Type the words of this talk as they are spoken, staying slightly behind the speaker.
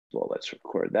well, let's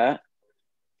record that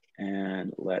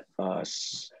and let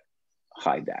us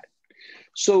hide that.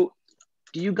 So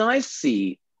do you guys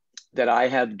see that I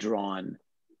have drawn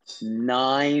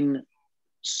 9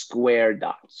 square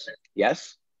dots?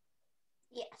 Yes?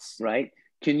 Yes. Right?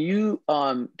 Can you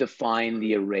define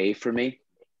the array for me?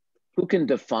 Who can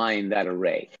define that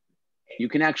array? You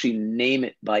can actually name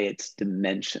it by its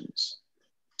dimensions.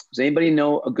 Does anybody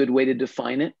know a good way to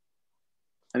define it?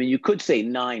 I mean, you could say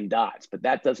 9 dots, but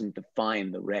that doesn't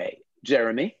define the array.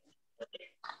 Jeremy?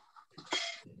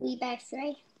 3 by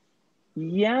 3.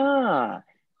 Yeah.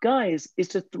 Guys,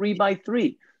 it's a 3 by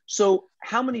 3. So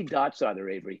how many dots are there,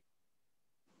 Avery?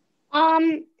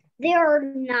 There are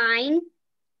 9.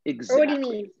 Exactly. What do you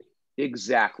mean?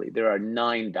 Exactly. There are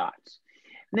 9 dots.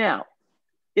 Now,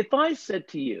 if I said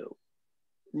to you,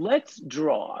 let's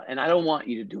draw, and I don't want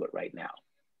you to do it right now.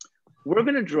 We're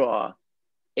going to draw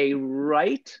a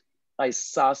right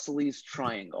isosceles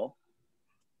triangle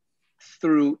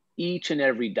through each and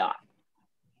every dot.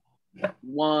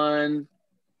 1,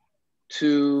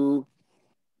 2,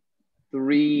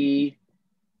 3,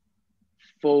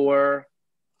 4,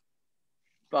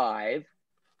 5,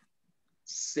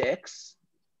 6,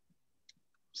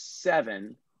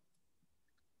 7,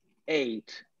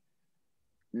 8,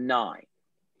 9.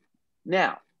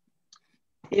 Now,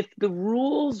 if the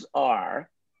rules are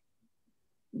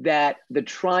that the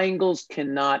triangles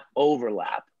cannot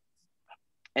overlap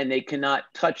and they cannot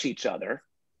touch each other,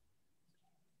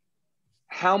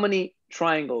 how many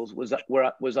triangles was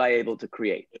I able to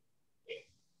create?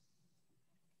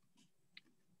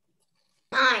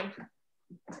 9.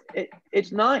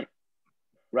 It's 9,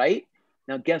 right?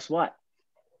 Now, guess what?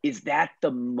 Is that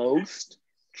the most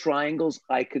triangles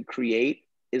I could create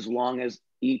as long as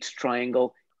each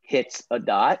triangle hits a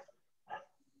dot?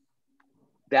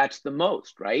 That's the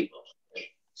most, right?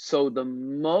 So the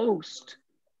most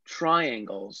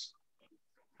triangles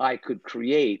I could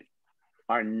create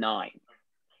are 9.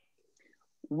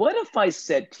 What if I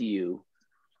said to you,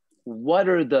 what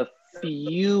are the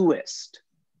fewest?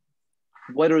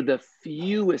 What are the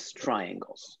fewest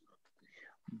triangles?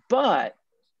 But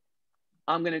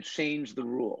I'm going to change the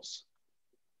rules.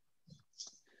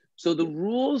 So the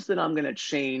rules that I'm going to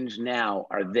change now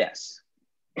are this.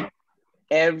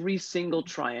 Every single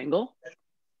triangle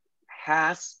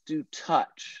has to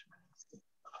touch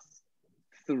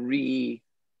 3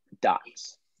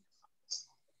 dots.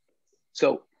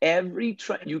 So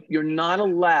you're not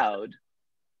allowed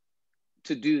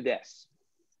to do this.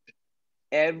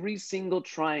 Every single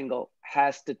triangle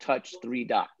has to touch 3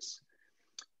 dots.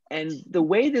 And the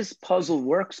way this puzzle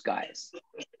works, guys,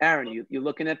 Aaron, you're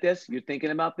looking at this? You're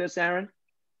thinking about this, Aaron?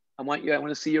 I want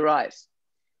to see your eyes.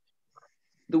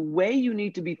 The way you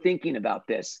need to be thinking about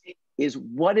this is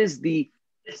what is the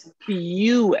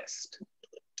fewest?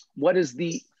 What is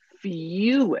the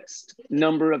fewest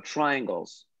number of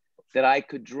triangles that I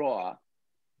could draw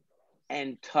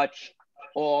and touch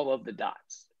all of the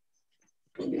dots?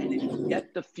 And if you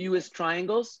get the fewest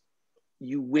triangles,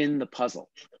 you win the puzzle.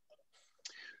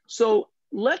 So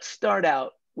let's start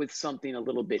out with something a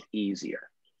little bit easier.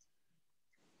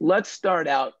 Let's start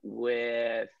out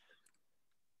with,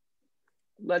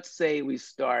 let's say we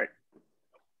start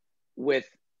with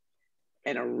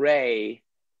an array.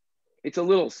 It's a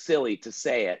little silly to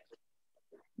say it,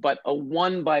 but a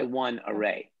 1 by 1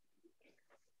 array.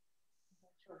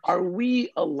 Are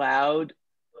we allowed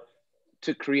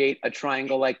to create a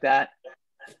triangle like that?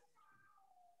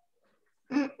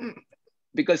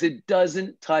 Because it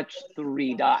doesn't touch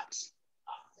 3 dots.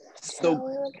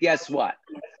 So guess what?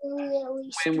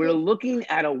 When we're looking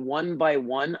at a 1 by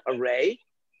 1 array,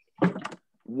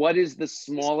 what is the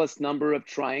smallest number of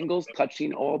triangles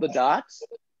touching all the dots?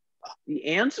 The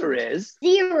answer is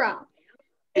 0.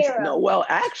 No, well,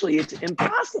 actually, it's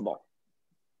impossible.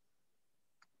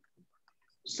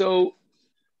 So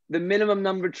the minimum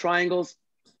number of triangles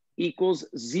equals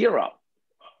 0.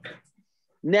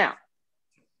 Now,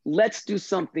 let's do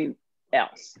something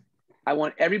else. I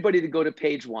want everybody to go to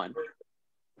page 1.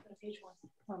 Page 1,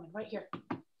 Norman, right here.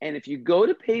 And if you go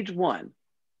to page 1,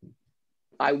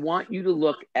 I want you to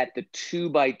look at the 2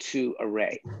 by 2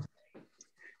 array.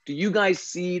 Do you guys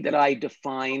see that I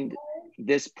defined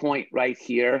this point right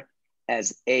here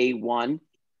as A1?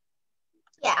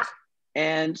 Yeah.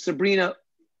 And Sabrina,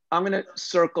 I'm going to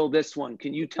circle this one.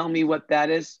 Can you tell me what that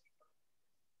is?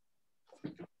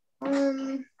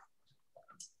 Come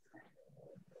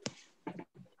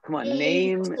on,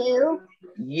 name. A2.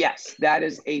 Yes, that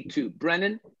is A2.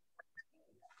 Brennan?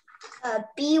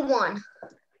 B1.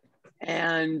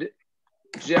 And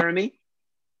Jeremy?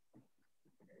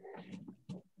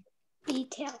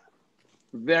 B2.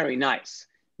 Very nice.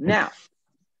 Now,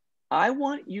 I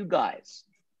want you guys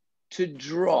to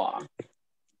draw.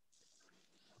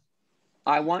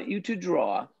 I want you to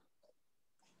draw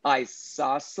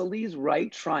isosceles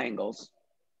right triangles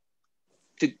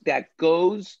that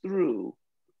goes through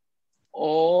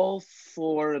all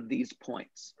 4 of these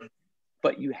points.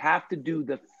 But you have to do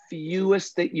the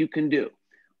fewest that you can do.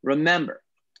 Remember,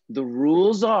 the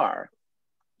rules are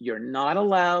you're not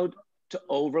allowed to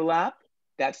overlap.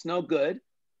 That's no good.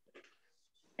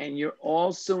 And you're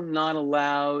also not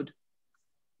allowed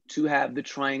to have the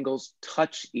triangles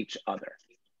touch each other.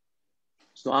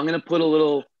 So I'm going to put a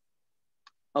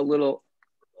little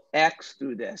X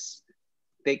through this.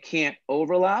 They can't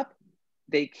overlap.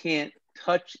 They can't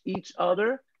touch each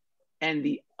other. And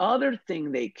the other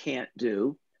thing they can't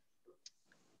do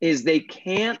is they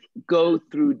can't go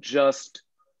through just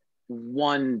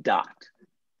 1 dot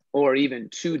or even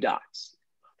 2 dots.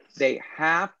 They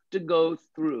have to go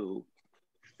through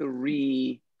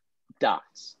 3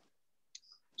 dots.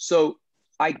 So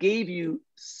I gave you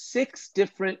 6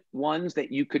 different ones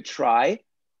that you could try.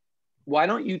 Why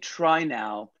don't you try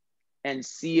now and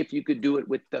see if you could do it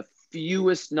with the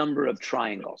fewest number of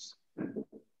triangles?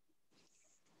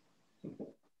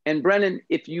 And Brennan,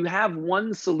 if you have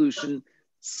one solution,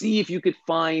 see if you could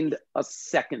find a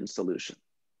second solution.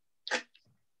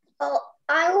 Oh,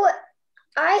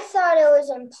 I thought it was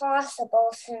impossible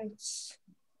since.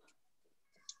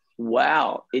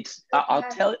 Wow,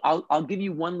 I'll give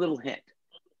you one little hint.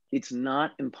 It's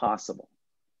not impossible.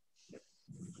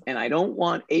 And I don't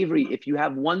want, Avery, if you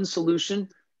have one solution,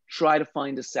 try to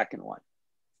find a second one.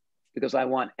 Because I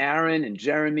want Aaron and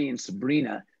Jeremy and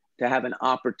Sabrina to have an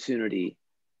opportunity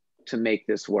to make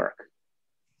this work.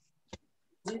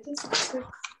 I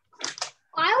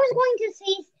was going to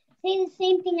say the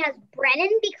same thing as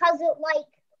Brennan because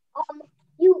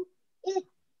you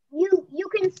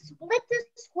can split the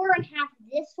square in half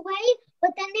this way,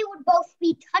 but then they would both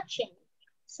be touching.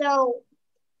 So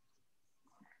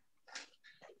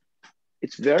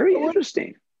it's very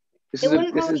interesting. This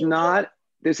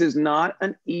is not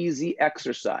an easy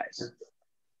exercise.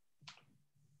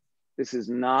 This is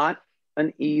not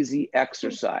an easy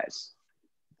exercise.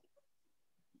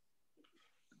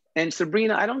 And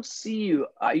Sabrina, I don't see you.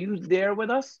 Are you there with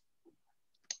us?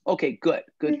 Okay, good.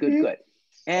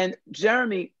 And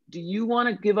Jeremy, do you want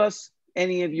to give us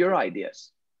any of your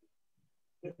ideas?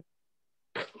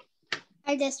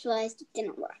 I just realized it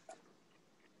didn't work.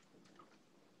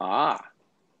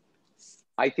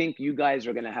 I think you guys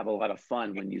are going to have a lot of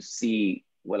fun when you see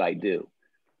what I do,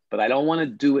 but I don't want to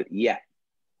do it yet.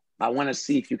 I want to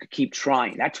see if you could keep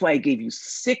trying. That's why I gave you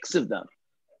 6 of them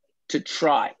to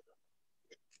try.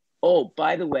 Oh,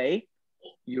 by the way,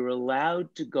 you're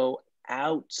allowed to go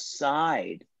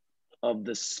outside of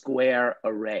the square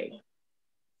array.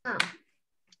 Oh.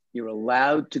 You're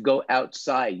allowed to go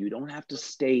outside. You don't have to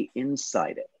stay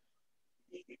inside it.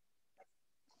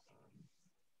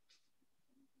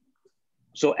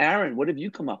 So Aaron, what have you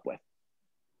come up with?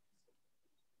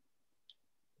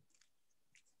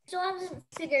 Still haven't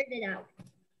figured it out.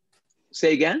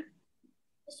 Say again?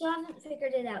 Still haven't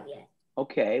figured it out yet.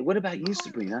 Okay, what about you,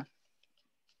 Sabrina?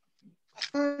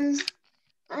 I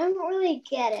don't really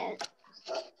get it.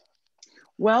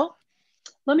 Well,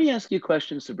 let me ask you a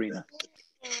question, Sabrina.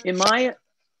 If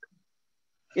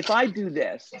I do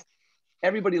this,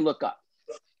 everybody look up.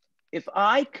 If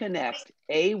I connect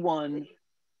A1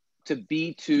 to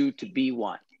B2 to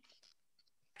B1,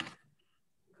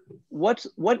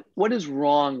 what is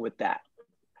wrong with that?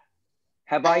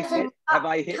 Have I hit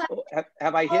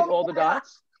all the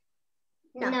dots?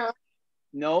 No.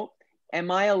 No.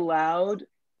 Am I allowed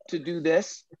to do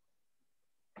this?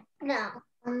 No.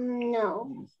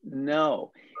 No.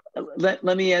 No. Let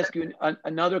me ask you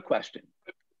another question.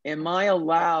 Am I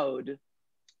allowed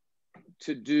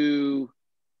to do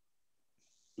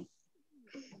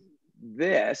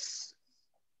this?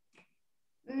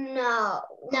 No.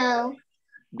 No.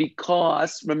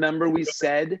 Because remember we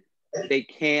said they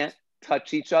can't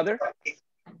touch each other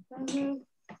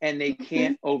and they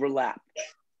can't overlap.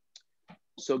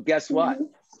 So guess what?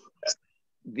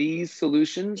 These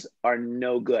solutions are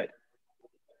no good.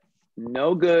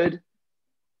 No good.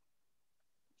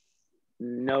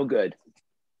 No good.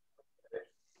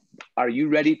 Are you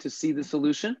ready to see the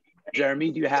solution?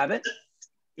 Jeremy, do you have it?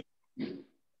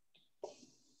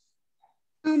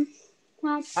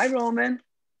 Hi, Roman.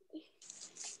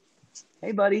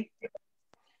 Hey, buddy.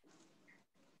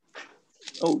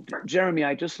 Oh, Jeremy,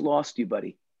 I just lost you,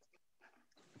 buddy.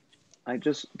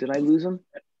 Did I lose him?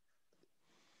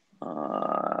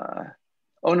 Oh,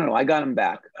 no, I got him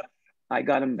back.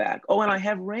 Oh, and I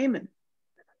have Raymond.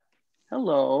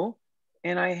 Hello.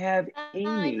 And I have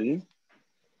Amy.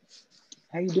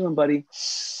 How you doing, buddy?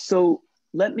 So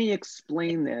let me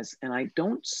explain this. And I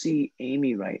don't see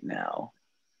Amy right now.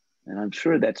 And I'm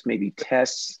sure that's maybe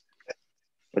Tess,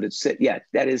 but it's, yeah,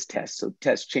 that is Tess. So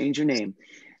Tess, change your name.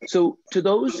 So to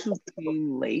those who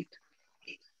came late,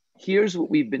 here's what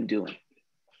we've been doing.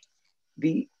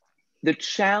 The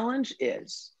challenge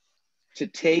is to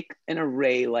take an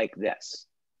array like this,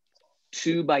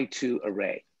 2x2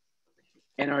 array.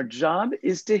 And our job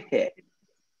is to hit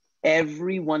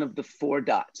every one of the 4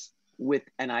 dots with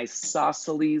an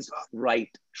isosceles right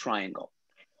triangle.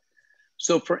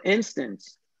 So for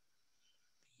instance,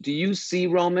 do you see,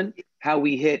 Roman, how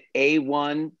we hit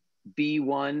A1,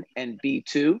 B1, and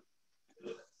B2?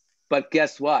 But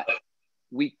guess what?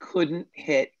 We couldn't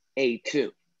hit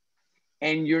A2.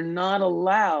 And you're not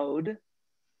allowed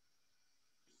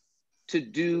to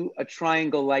do a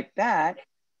triangle like that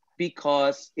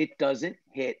because it doesn't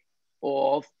hit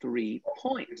all 3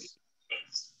 points.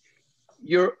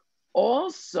 You're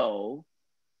also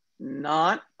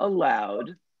not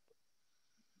allowed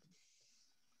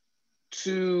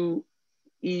to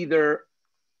either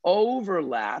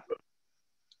overlap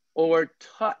or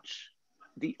touch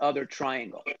the other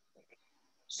triangle.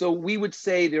 So we would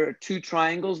say there are 2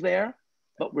 triangles there,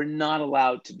 but we're not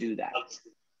allowed to do that.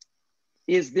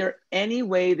 Is there any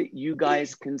way that you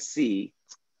guys can see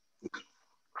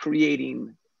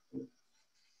creating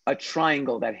a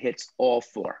triangle that hits all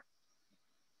 4?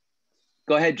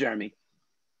 Go ahead, Jeremy.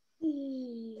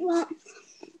 Well,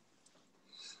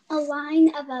 a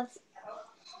line above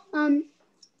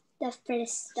the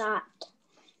first dot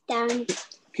down.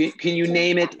 Can you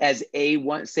name it as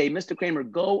A1? Say, Mr. Kramer,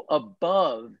 go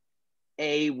above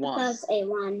A1. Above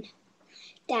A1,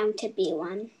 down to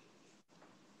B1.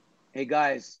 Hey,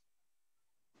 guys,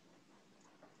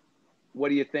 what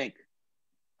do you think?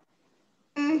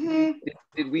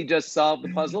 Did we just solve the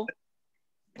puzzle?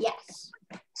 Yes.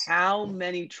 How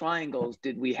many triangles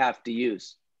did we have to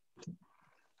use?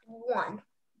 1.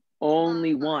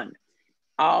 Only 1.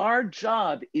 Our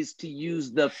job is to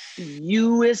use the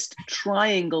fewest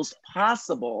triangles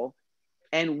possible,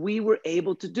 and we were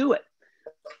able to do it.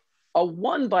 A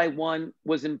 1x1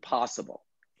 was impossible,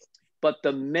 but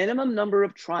the minimum number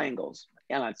of triangles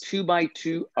on a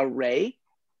 2x2 array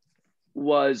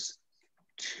was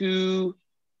 2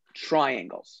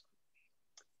 triangles.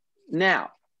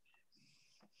 Now,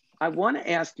 I want to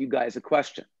ask you guys a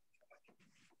question.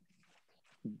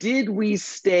 Did we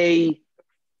stay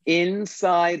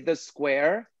inside the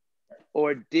square,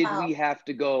 or did we have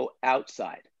to go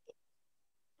outside?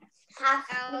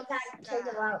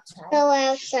 Go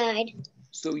outside.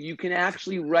 So you can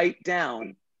actually write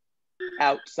down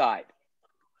outside.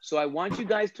 So I want you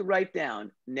guys to write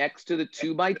down next to the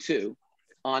 2x2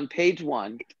 on page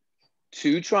 1,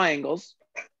 2 triangles,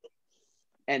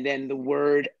 and then the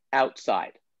word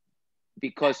outside,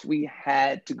 because we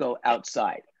had to go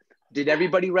outside. Did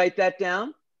everybody write that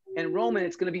down? And Roman,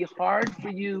 it's going to be hard for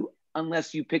you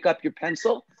unless you pick up your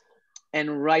pencil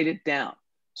and write it down.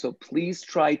 So please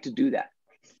try to do that.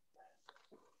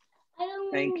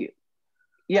 Thank you.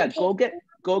 Yeah, go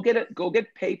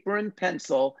get paper and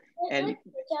pencil. And what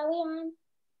page are we on?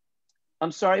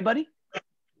 I'm sorry, buddy?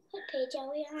 What page are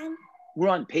we on? We're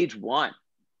on page 1.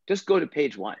 Just go to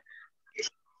page 1.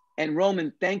 And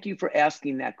Roman, thank you for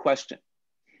asking that question.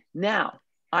 Now,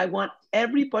 I want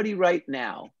everybody right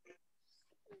now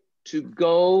to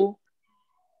go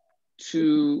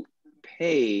to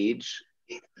page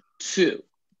 2.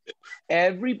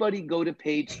 Everybody go to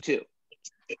page 2.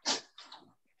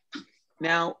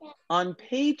 Now, on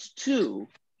page 2,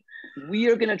 we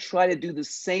are going to try to do the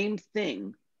same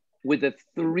thing with a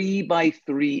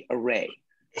 3x3 array.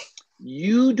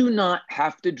 You do not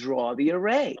have to draw the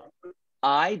array.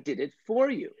 I did it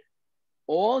for you.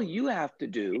 All you have to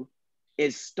do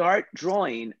is start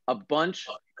drawing a bunch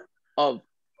of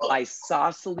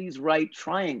isosceles right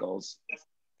triangles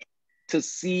to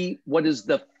see what is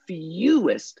the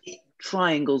fewest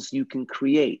triangles you can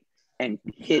create and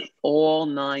hit all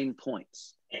 9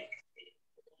 points.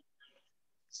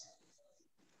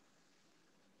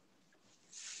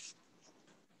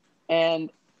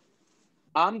 And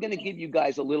I'm going to give you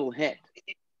guys a little hint.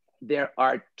 There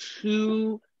are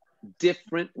 2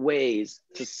 different ways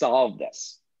to solve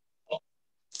this.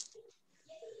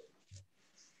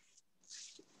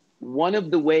 One of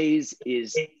the ways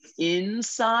is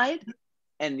inside,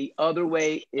 and the other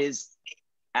way is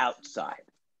outside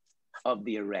of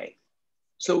the array.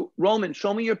 So Roman,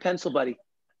 show me your pencil, buddy.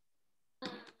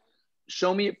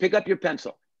 Show me, pick up your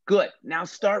pencil. Good, now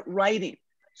start writing.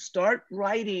 Start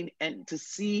writing and to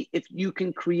see if you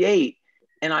can create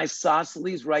an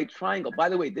isosceles right triangle. By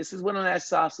the way, this is what an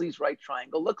isosceles right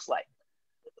triangle looks like.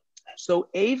 So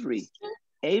Avery,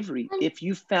 if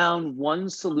you found one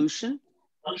solution,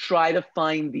 try to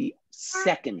find the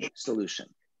second solution.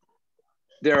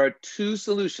 There are two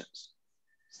solutions.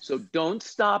 So don't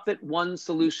stop at one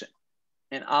solution.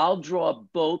 And I'll draw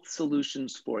both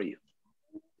solutions for you.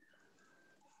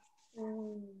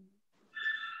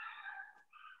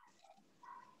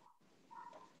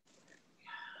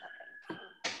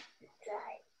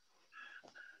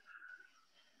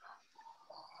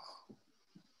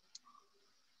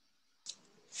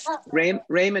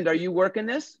 Raymond, are you working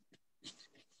this?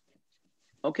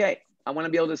 Okay, I want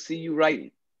to be able to see you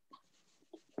writing.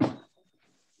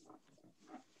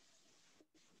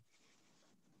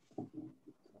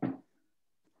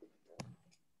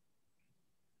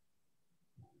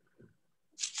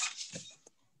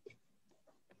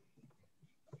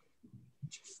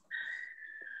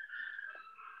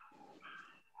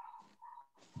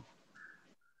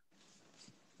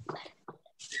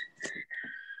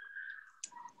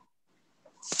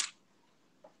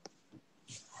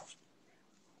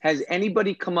 Has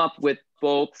anybody come up with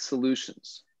both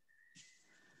solutions?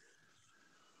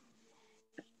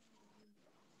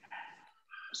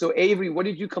 So Avery, what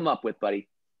did you come up with, buddy?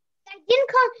 I didn't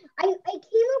come. I came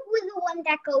up with the one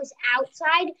that goes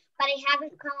outside, but I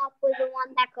haven't come up with the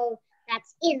one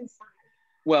that's inside.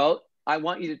 Well, I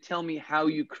want you to tell me how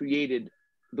you created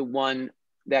the one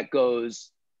that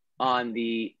goes on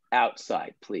the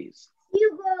outside, please.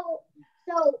 You go,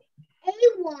 so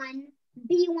A1,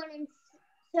 B1, and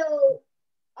so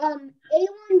A1,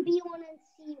 B1, and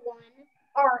C1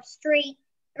 are straight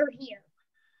or here.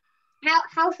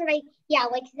 How should I? Yeah,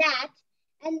 like that.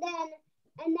 And then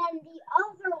the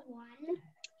other one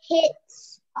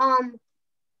hits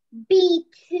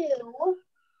B2.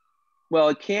 Well,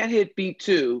 it can't hit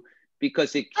B2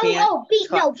 because it can't.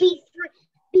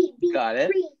 B3. Got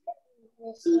it.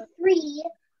 B3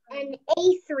 and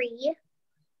A3.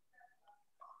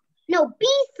 No,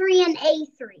 B3 and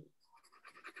A3.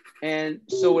 And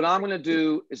so what I'm going to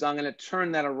do is I'm going to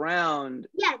turn that around.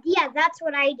 Yeah, that's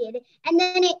what I did. And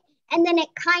then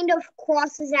it kind of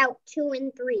crosses out 2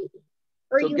 and 3.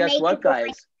 Or so you guess make what, it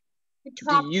guys? the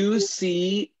top Do you two.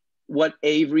 see what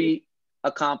Avery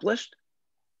accomplished?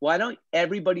 Why don't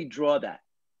everybody draw that?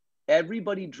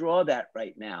 Everybody draw that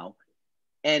right now.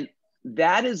 And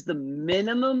that is the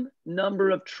minimum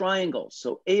number of triangles.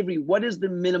 So Avery, what is the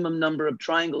minimum number of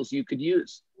triangles you could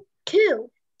use? 2.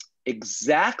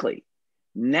 Exactly.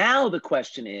 Now the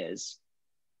question is,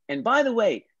 and by the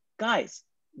way, guys,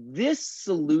 this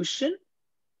solution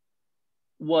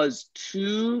was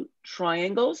 2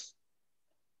 triangles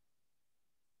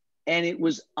and it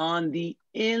was on the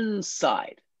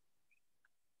inside.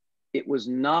 It was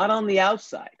not on the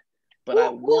outside, but I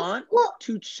want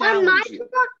to challenge you.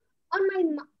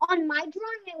 On my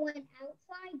drawing, I went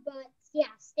outside, but yeah,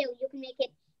 still, you can make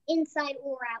it inside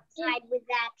or outside with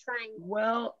that triangle.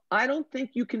 Well, I don't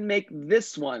think you can make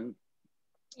this one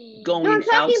going No, I'm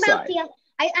talking outside.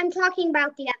 I'm talking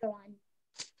about the other one.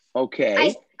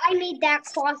 Okay. I made that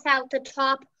cross out the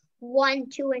top 1,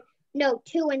 2, and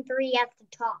 2 and 3 at the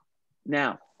top.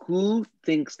 Now, who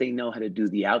thinks they know how to do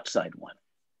the outside one?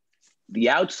 The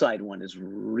outside one is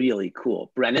really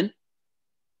cool. Brennan?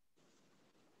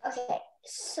 Okay.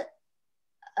 So,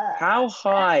 how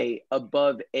high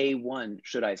above A1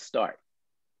 should I start?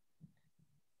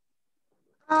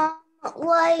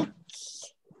 like,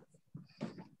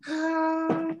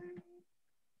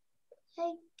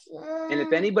 And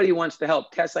if anybody wants to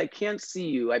help, Tess, I can't see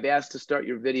you. I've asked to start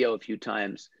your video a few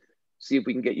times. See if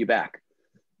we can get you back.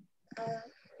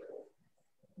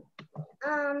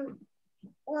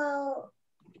 well,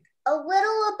 a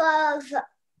little above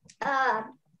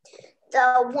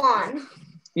the 1.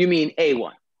 You mean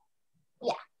A1?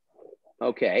 Yeah.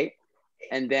 Okay.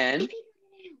 And then?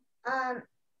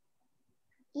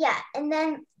 Yeah, and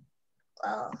then,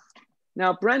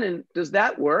 Now, Brennan, does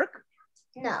that work?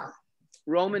 no.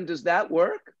 Roman, does that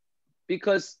work?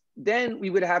 Because then we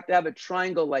would have to have a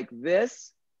triangle like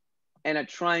this and a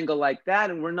triangle like that,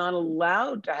 and we're not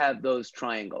allowed to have those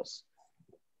triangles.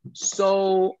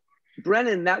 So,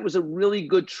 Brennan, that was a really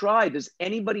good try. Does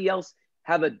anybody else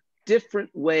have a different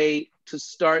way to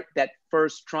start that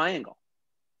first triangle?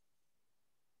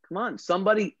 Come on,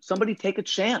 somebody take a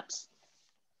chance.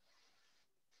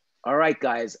 All right,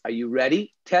 guys, are you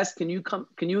ready? Tess, can you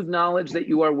acknowledge that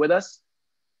you are with us?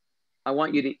 I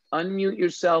want you to unmute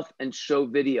yourself and show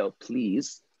video,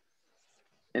 please.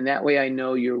 And that way I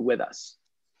know you're with us.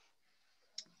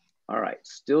 All right,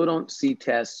 still don't see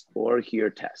Tess or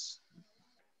hear Tess.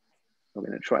 We're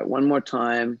gonna try one more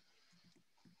time.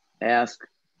 Ask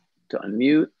to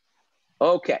unmute.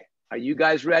 Okay, are you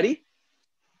guys ready?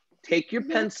 Take your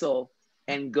pencil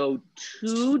and go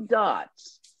 2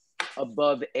 dots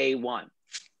above A1.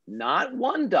 Not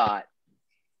 1 dot,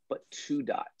 but 2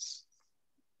 dots.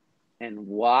 And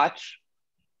watch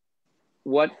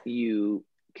what you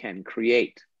can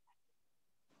create.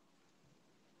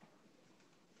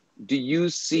 Do you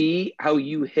see how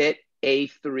you hit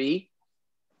A3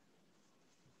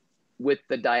 with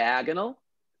the diagonal?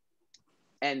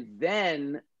 And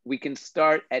then we can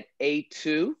start at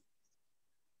A2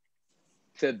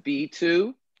 to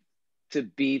B2 to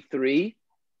B3.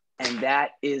 And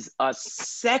that is a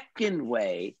second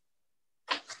way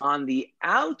on the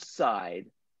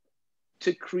outside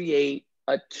to create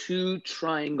a 2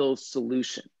 triangle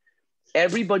solution.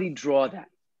 Everybody draw that.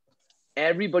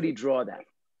 Everybody draw that.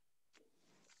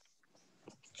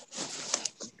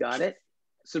 Got it?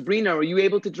 Sabrina, are you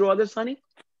able to draw this, honey?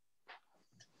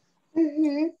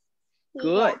 Mm-hmm.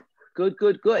 Good, good,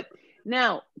 good, good.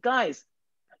 Now, guys,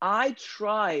 I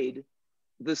tried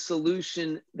the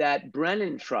solution that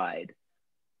Brennan tried,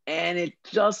 and it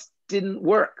just didn't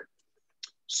work.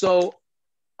 So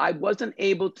I wasn't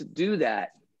able to do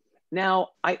that. Now,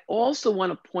 I also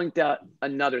want to point out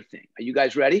another thing. Are you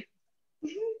guys ready?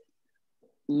 Mm-hmm.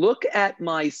 Look at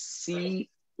my B1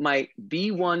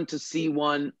 to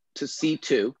C1 to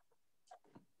C2.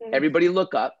 Everybody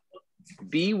look up.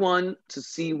 B1 to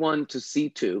C1 to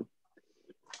C2.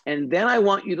 And then I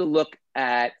want you to look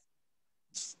at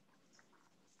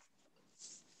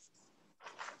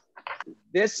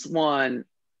this one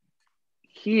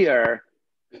here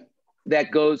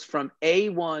that goes from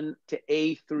A1 to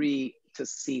A3 to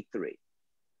C3.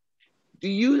 Do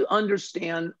you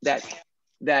understand that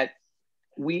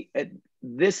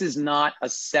this is not a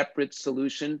separate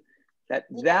solution?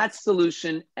 That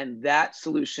solution and that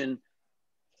solution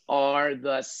are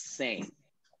the same.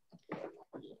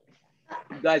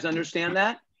 You guys understand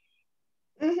that?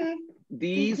 Mm-hmm.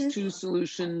 These 2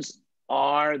 solutions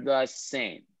are the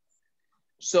same.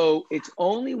 So it's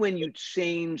only when you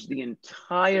change the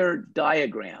entire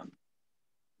diagram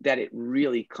that it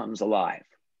really comes alive.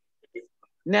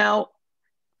 Now,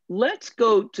 let's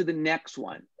go to the next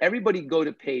one. Everybody go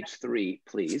to page 3,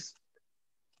 please.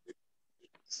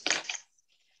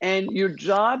 And your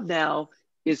job now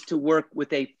is to work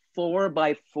with a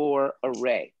 4x4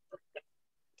 array.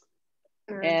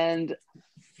 And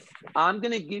I'm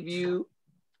going to give you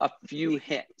a few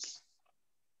hints.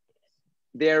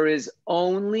 There is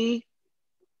only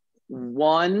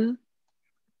one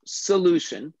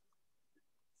solution,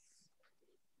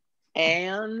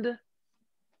 and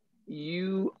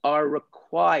you are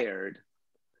required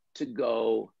to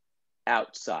go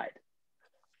outside.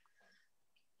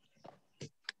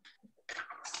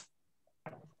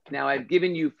 Now, I've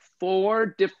given you 4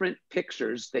 different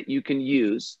pictures that you can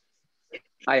use.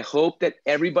 I hope that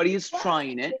everybody is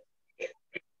trying it.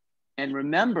 And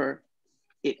remember,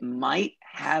 it might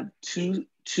have two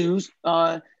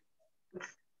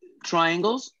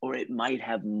triangles, or it might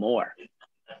have more.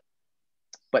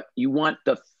 But you want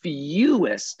the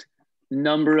fewest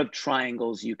number of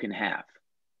triangles you can have.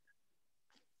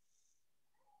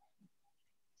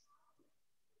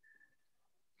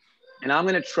 And I'm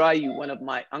going to show you one of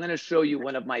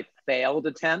my failed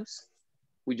attempts.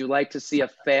 Would you like to see a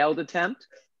failed attempt?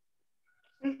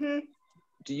 Mm-hmm.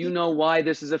 Do you know why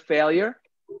this is a failure?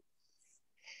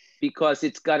 Because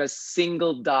it's got a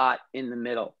single dot in the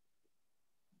middle.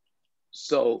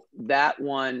 So that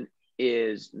one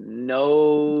is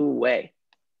no way.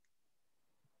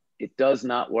 It does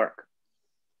not work.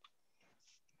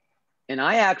 And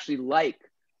I actually like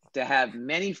to have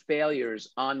many failures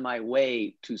on my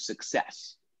way to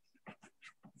success.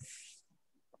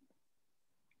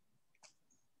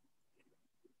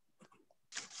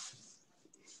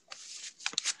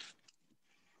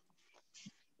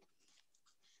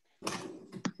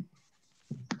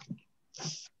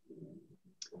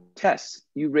 Tess,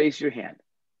 you raise your hand.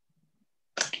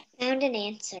 Found an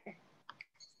answer.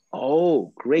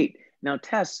 Oh, great. Now,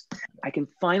 Tess, I can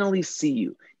finally see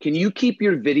you. Can you keep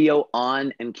your video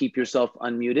on and keep yourself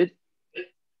unmuted?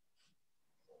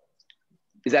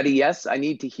 Is that a yes? I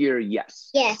need to hear yes.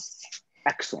 Yes.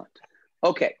 Excellent.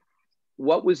 Okay.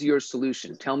 What was your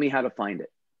solution? Tell me how to find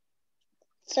it.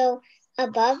 So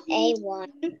above A1.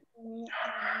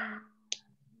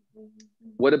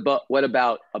 What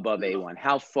about above A1?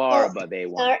 How far above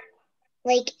A1? Start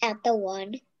like at the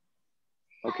 1.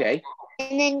 Okay.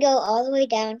 And then go all the way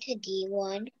down to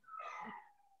D1.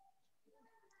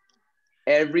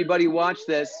 Everybody watch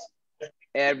this.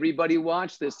 Everybody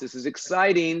watch this. This is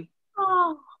exciting.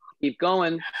 Oh. Keep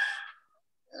going.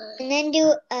 And then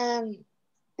do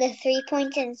the 3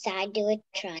 points inside, do a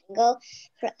triangle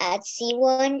for at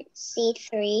C1,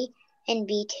 C3, and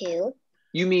B2.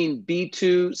 You mean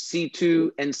B2,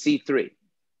 C2, and C3.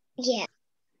 Yeah.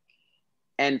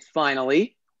 And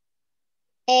finally,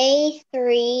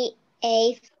 A3,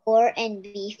 A4, and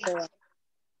B4.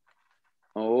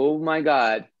 oh my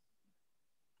God.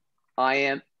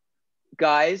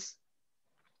 Guys,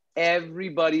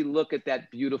 everybody look at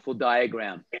that beautiful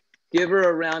diagram. Give her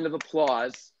a round of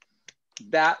applause.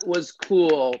 That was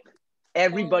cool.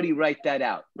 Everybody write that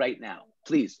out right now,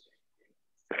 please.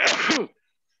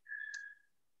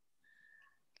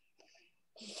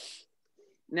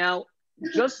 Now,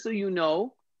 just so you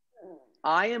know,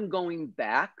 I am going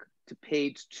back to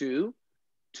page 2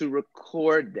 to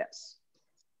record this.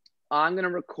 I'm going to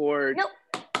record. Nope.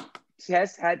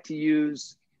 Tess had to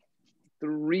use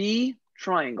 3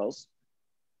 triangles,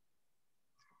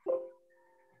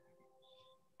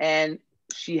 and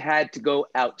she had to go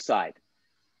outside.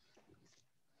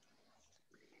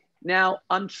 Now,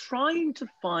 I'm trying to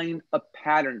find a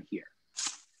pattern here.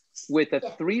 With a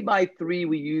 3x3,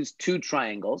 we use 2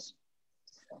 triangles.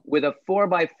 With a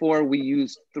 4x4, we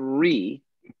use 3.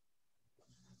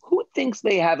 Who thinks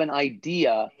they have an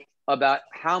idea about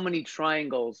how many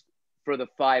triangles for the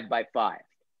 5x5?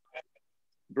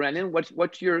 Brennan,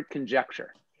 what's your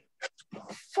conjecture?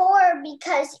 4,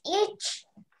 because each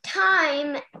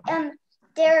time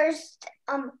there's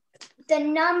the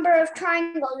number of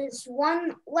triangles is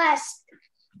 1 less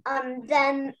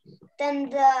than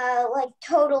the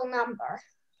total number.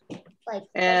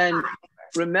 And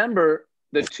remember,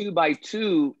 the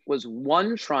 2x2 was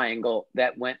 1 triangle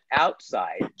that went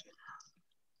outside,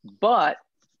 but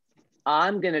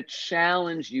I'm going to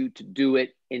challenge you to do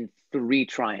it in 3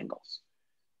 triangles.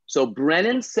 So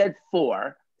Brennan said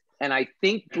 4, and I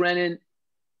think Brennan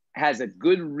has a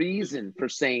good reason for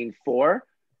saying 4,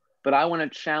 but I want to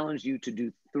challenge you to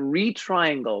do 3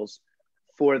 triangles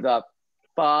for the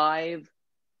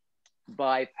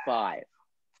 5x5.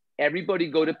 Everybody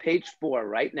go to page 4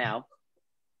 right now.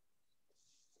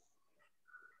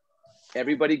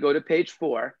 Everybody go to page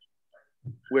 4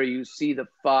 where you see the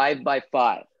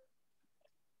 5x5.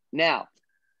 Now,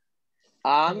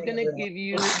 I'm going to give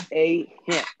you a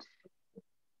hint.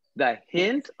 The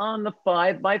hint on the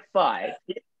 5x5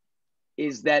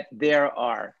 is that there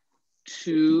are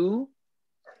 2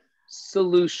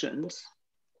 solutions,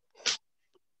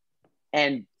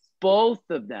 and both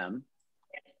of them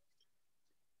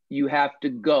you have to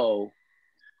go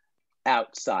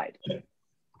outside.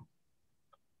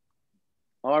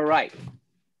 All right,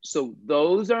 so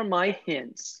those are my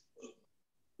hints.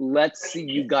 Let's see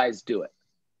you guys do it.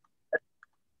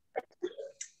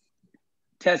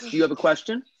 Tess, do you have a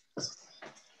question?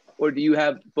 Or do you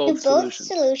have both solutions?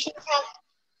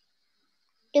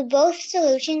 Do both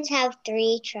solutions have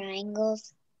 3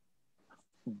 triangles?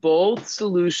 Both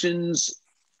solutions,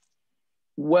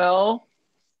 well,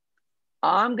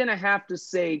 I'm gonna have to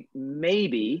say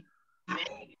maybe,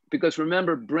 because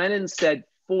remember, Brennan said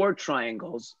 4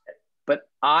 triangles, but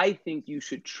I think you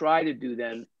should try to do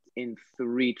them in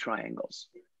 3 triangles.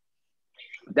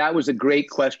 That was a great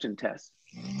question, Tess.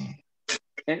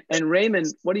 And Raymond,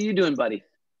 what are you doing, buddy?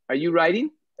 Are you writing?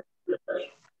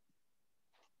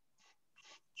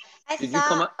 I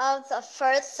thought of the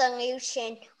first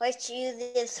solution, which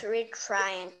uses 3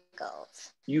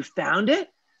 triangles. You found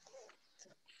it?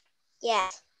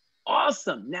 Yes.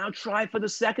 Awesome. Now try for the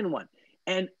second one.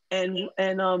 And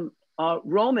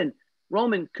Roman,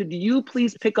 could you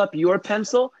please pick up your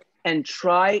pencil and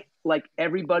try like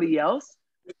everybody else?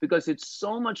 Because it's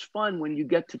so much fun when you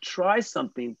get to try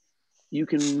something, you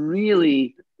can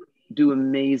really do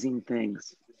amazing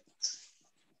things.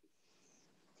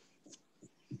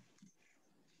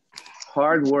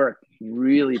 Hard work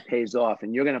really pays off,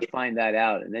 and you're going to find that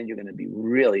out, and then you're going to be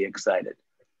really excited.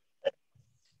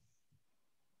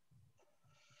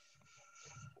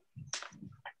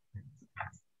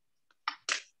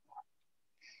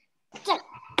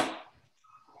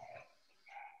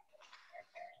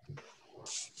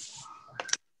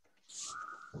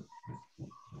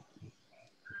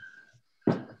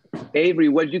 Avery,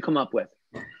 what did you come up with?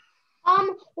 Well,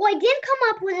 I did come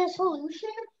up with a solution,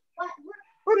 but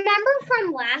remember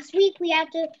from last week we had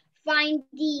to find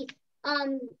the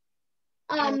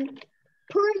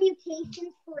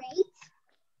permutations for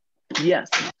 8? Yes.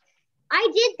 I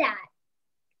did that,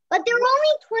 but there were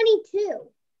only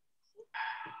 22.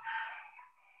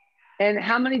 And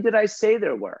how many did I say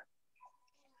there were?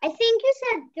 I think you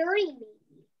said 30 maybe.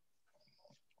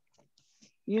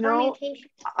 You know,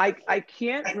 I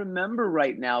can't remember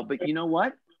right now, but you know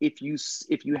what? If you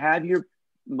have your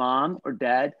mom or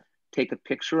dad take a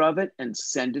picture of it and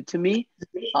send it to me,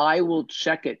 I will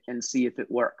check it and see if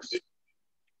it works.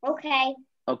 Okay.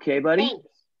 Okay, buddy? Thanks.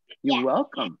 You're Yeah.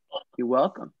 welcome. You're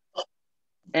welcome.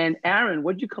 And Aaron,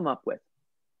 what'd you come up with?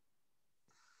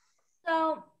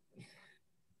 So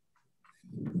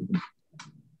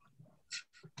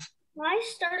I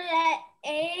started at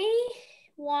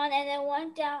A1 and then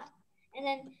went down and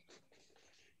then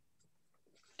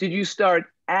Did you start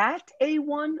at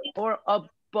A1 or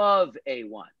above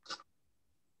A1?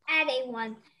 at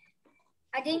A1.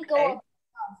 I didn't go Okay. up.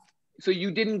 So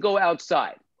you didn't go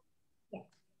outside? Yeah.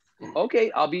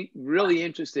 Okay, I'll be really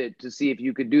interested to see if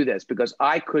you could do this because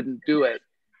I couldn't do it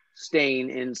staying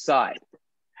inside.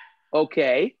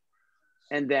 Okay,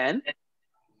 and then?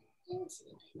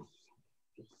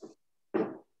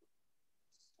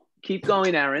 Keep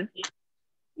going, Aaron.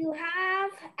 You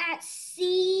have at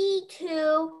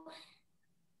C2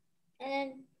 and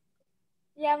then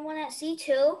you have one at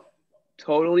C2.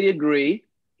 Totally agree.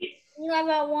 You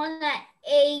have one at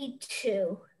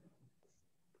A2.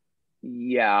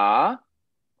 Yeah,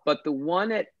 but the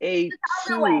one at A2, The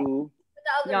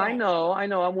other yeah, way. I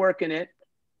know, I'm working it.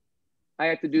 I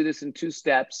have to do this in 2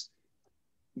 steps.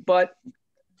 But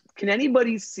can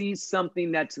anybody see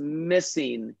something that's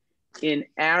missing in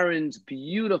Aaron's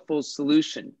beautiful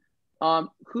solution?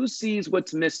 Who sees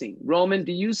what's missing? Roman,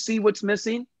 do you see what's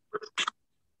missing?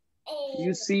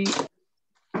 You see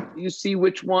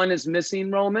which one is missing,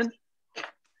 Roman?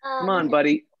 Come on,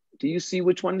 buddy. Do you see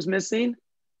which one is missing?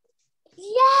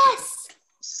 Yes,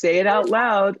 Say it out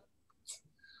loud.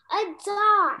 a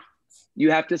dot.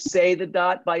 You have to say the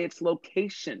dot by its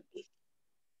location.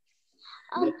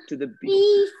 Look to the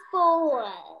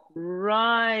B4.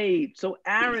 Right. So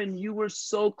Aaron, you were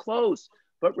so close.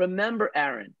 But remember,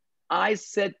 Aaron, I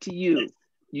said to you,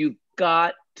 you've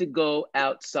got to go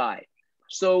outside.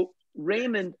 So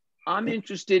Raymond, I'm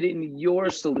interested in your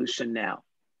solution now.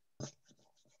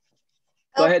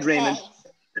 Go ahead, Raymond.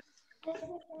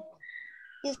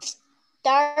 You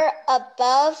start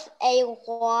above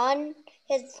A1,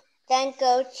 then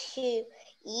go to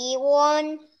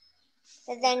E1,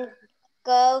 and then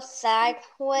go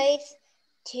sideways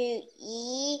to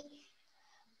E.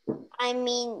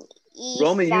 E5.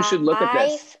 Roman, you should look at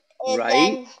this. And right?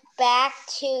 then back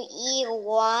to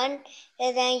E1,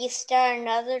 and then you start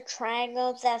another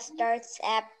triangle that starts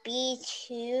at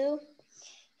B2,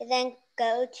 and then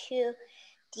go to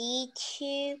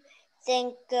D2,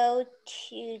 then go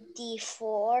to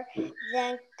D4,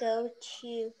 then go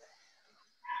to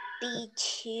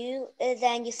B2, and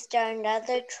then you start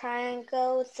another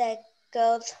triangle that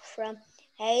goes from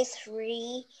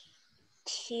A3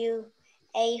 to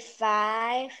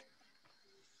A5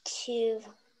 to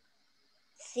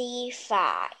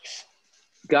C5.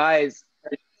 Guys,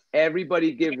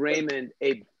 everybody give Raymond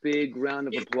a big round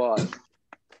of applause.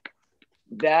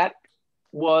 That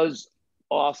was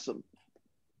awesome.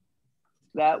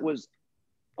 That was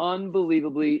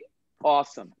unbelievably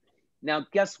awesome. Now,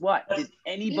 guess what? Did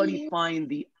anybody find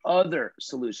the other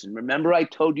solution? Remember I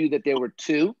told you that there were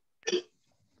 2?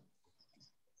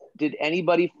 Did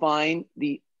anybody find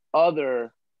the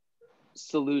other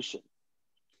solution?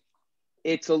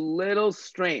 It's a little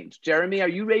strange. Jeremy, are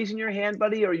you raising your hand,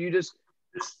 buddy, or are you just...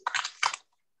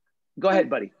 Go ahead,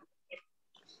 buddy.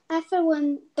 I found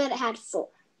one that had 4.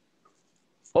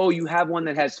 Oh, you have one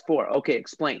that has 4. Okay,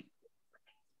 explain.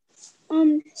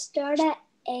 Start at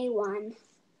A1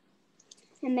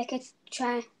 and make a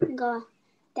triangle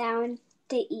down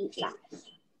to E5.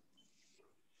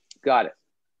 Got it.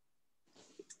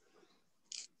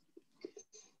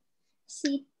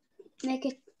 Make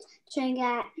a triangle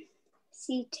at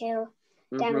C2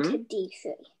 down to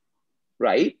D3.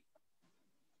 Right.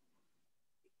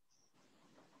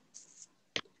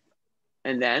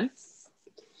 And then?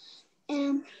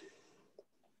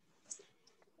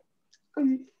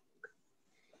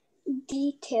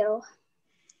 D2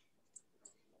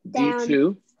 down.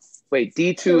 D2. Wait,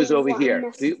 D2 is over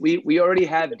here. We already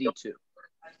have D2.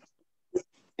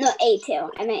 No, A2.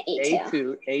 I meant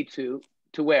A2. A2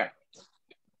 to where?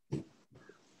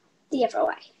 The other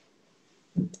way.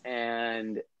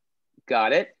 And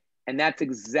got it. And that's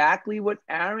exactly what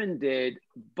Aaron did,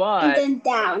 but... And then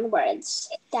downwards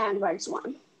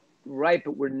 1. Right,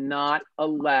 but we're not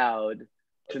allowed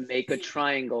to make a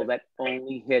triangle that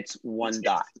only hits 1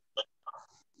 dot.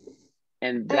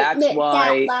 And that's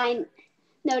why... That line,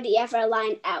 no, the other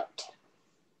line out.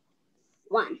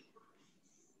 1.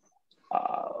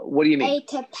 What do you mean? A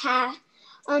to pass,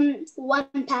 1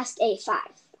 past A5.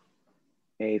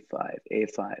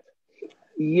 A5.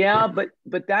 Yeah, but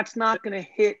that's not going to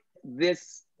hit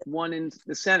this one in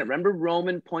the center. Remember,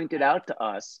 Roman pointed out to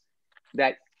us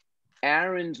that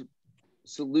Aaron's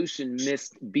solution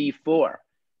missed B4.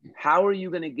 How are you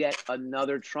going to get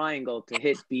another triangle to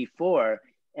hit B4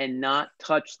 and not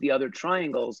touch the other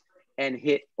triangles and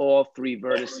hit all three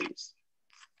vertices?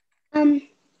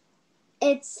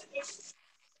 It's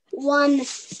one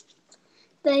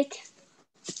like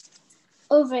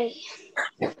over.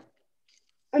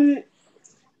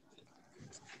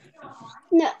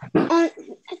 No,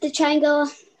 the triangle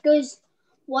goes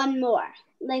one more,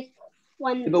 like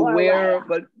one But more where?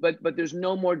 way. But there's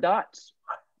no more dots.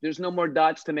 There's no more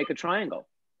dots to make a triangle.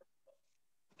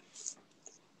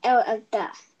 Out of the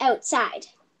outside.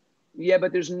 Yeah,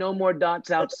 but there's no more dots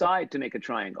outside to make a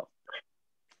triangle.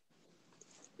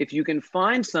 If you can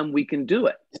find some, we can do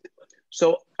it.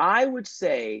 So I would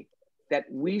say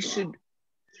that we should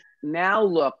now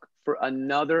look for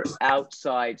another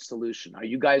outside solution. Are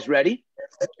you guys ready?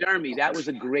 Jeremy, that was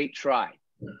a great try.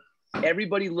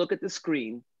 Everybody look at the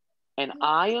screen, and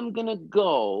I am gonna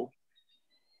go,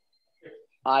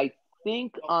 I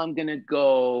think I'm gonna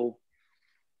go,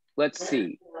 let's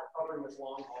see.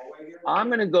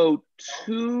 I'm gonna go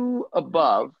 2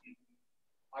 above.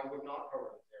 I would not cover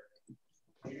it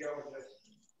there. Maybe I would just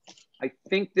I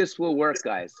think this will work,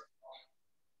 guys.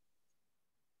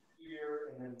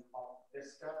 here and then up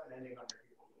this step and ending under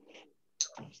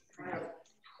here.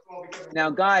 Now,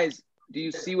 guys, do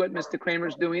you see what Mr.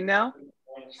 Kramer's doing now?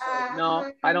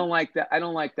 No, I don't like that. I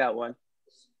don't like that one.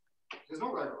 There's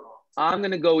no right or wrong. I'm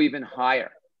gonna go even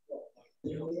higher.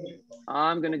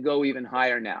 I'm gonna go even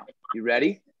higher now. You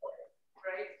ready?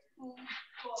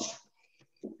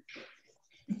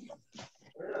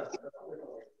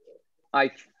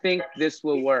 I think this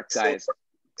will work, guys.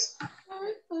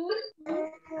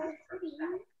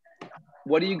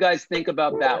 What do you guys think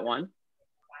about that one?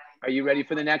 Are you ready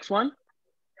for the next one?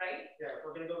 Yeah, if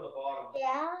we're gonna go to the bottom,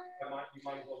 Yeah. you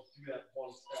might as well do that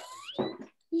one step.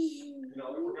 You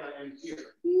know, if we're gonna end here,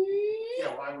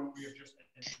 yeah, why wouldn't we have just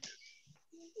ended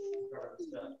here? Cover the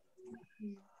step.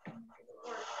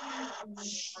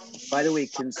 By the way,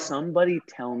 can somebody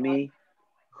tell me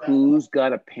who's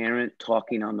got a parent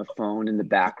talking on the phone in the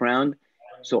background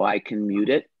so I can mute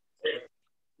it?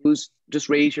 Just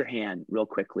raise your hand real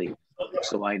quickly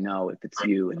so I know if it's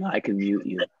you and I can mute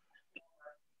you.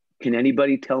 Can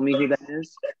anybody tell me who that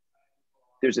is?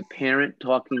 There's a parent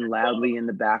talking loudly in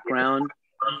the background.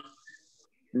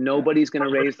 Nobody's gonna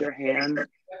raise their hand.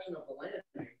 Section of the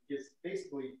land is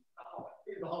basically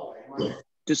the hallway.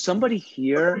 Does somebody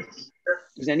hear?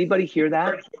 Does anybody hear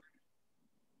that?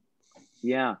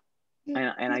 Yeah.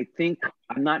 And I think,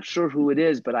 I'm not sure who it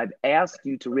is, but I've asked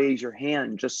you to raise your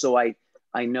hand just so I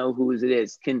know who it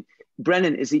is.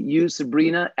 Brennan, is it you,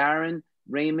 Sabrina, Aaron,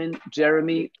 Raymond,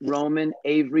 Jeremy, Roman,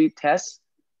 Avery, Tess?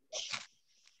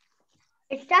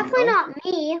 It's definitely No? not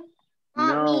me.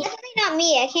 No. Definitely not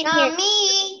me. I can't hear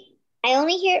me. I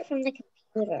only hear it from the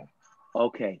computer.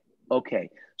 Okay.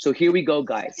 So here we go,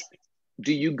 guys.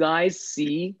 Do you guys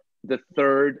see the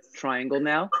third triangle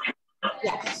now?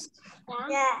 Yes.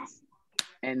 Yes.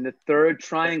 And the third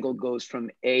triangle goes from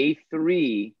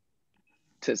A3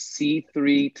 to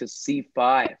C3 to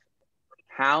C5.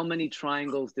 How many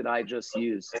triangles did I just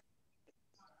use?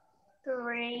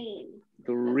 3.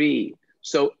 3.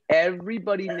 So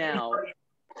everybody now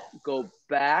go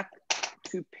back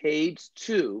to page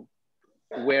 2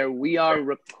 where we are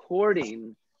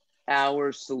recording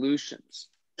our solutions.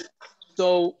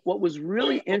 So what was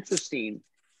really interesting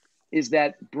is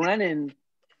that Brennan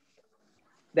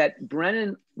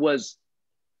was,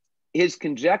 his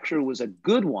conjecture was a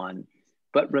good one,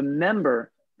 but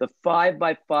remember the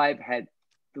 5x5 had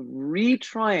 3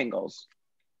 triangles,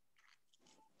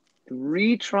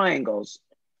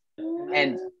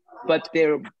 but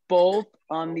they're both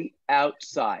on the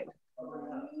outside.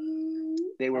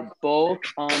 They were both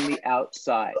on the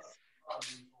outside.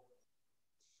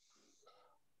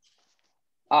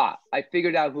 I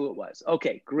figured out who it was.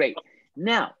 Okay, great.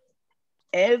 Now,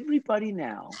 everybody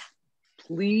now,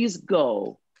 please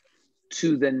go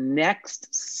to the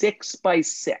next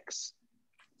 6x6.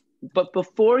 But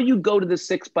before you go to the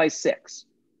 6x6,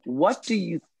 what do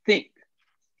you think?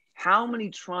 How many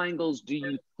triangles do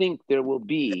you think there will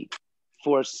be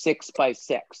for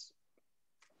 6x6?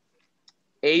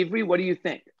 Avery, what do you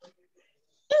think? I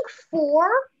think 4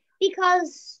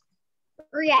 because,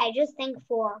 yeah, I just think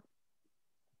 4.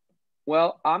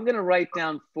 Well, I'm going to write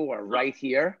down 4 right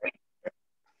here.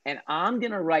 And I'm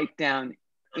going to write down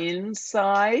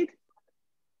inside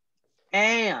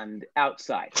and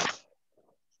outside.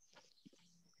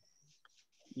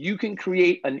 You can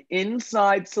create an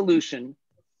inside solution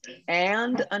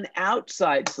and an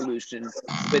outside solution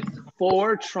with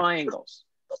 4 triangles.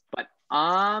 But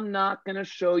I'm not going to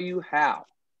show you how.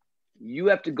 You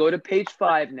have to go to page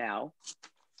 5 now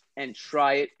and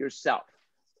try it yourself.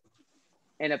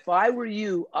 And if I were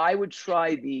you, I would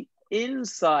try the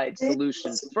inside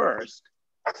solution first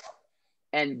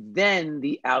and then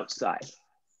the outside.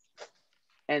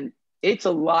 And it's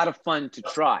a lot of fun to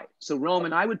try. So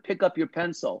Roman, I would pick up your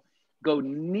pencil, go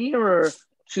nearer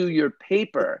to your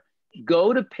paper,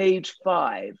 go to page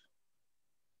 5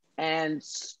 and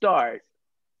start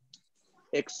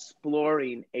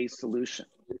exploring a solution.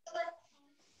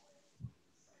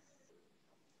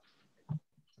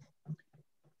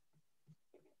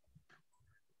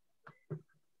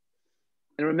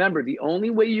 And remember, the only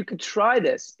way you could try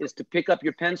this is to pick up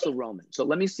your pencil, Roman. So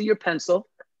let me see your pencil.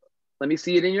 Let me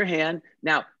see it in your hand.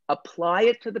 Now, apply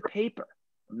it to the paper.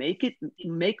 Make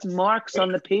marks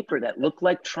on the paper that look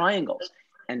like triangles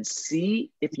and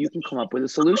see if you can come up with a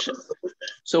solution.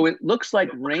 So it looks like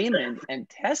Raymond and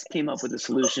Tess came up with a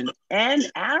solution, and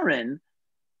Aaron,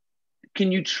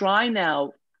 can you try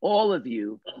now, all of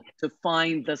you, to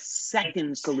find the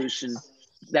second solution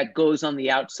that goes on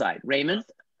the outside? Raymond,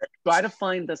 try to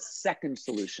find the second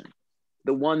solution,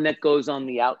 the one that goes on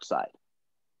the outside.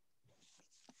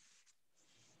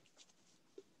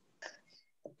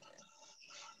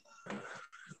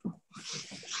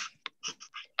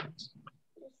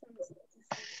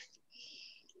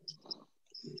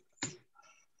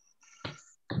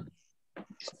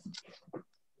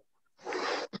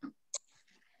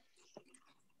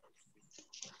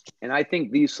 And I think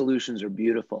these solutions are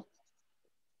beautiful.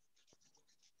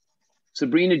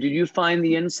 Sabrina, did you find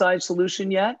the inside solution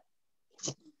yet?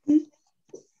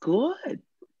 Good.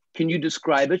 Can you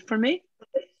describe it for me?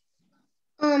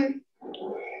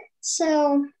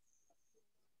 So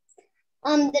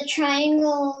the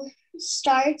triangle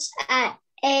starts at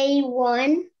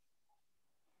A1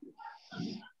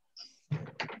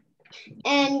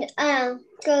 and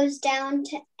goes down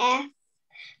to F.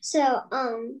 So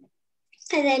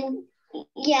and then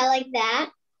yeah, like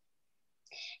that.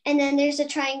 And then there's a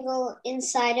triangle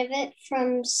inside of it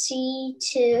from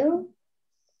C2.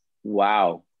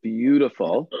 Wow,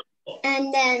 beautiful.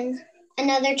 And then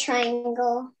another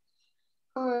triangle.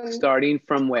 Starting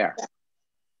from where?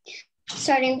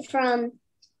 Starting from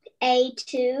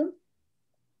A2.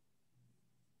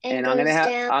 And I'm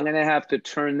gonna have to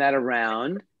turn that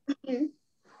around. Mm-hmm.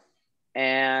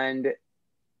 And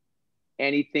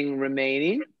anything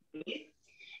remaining?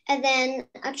 And then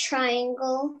a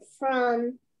triangle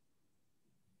from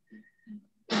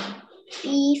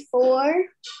B4.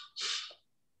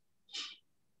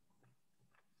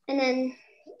 And then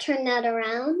turn that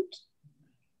around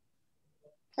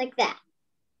like that.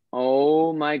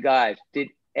 Oh my gosh.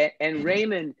 And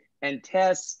Raymond and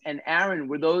Tess and Aaron,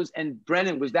 were those, and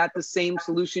Brennan, was that the same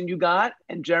solution you got?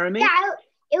 And Jeremy? Yeah,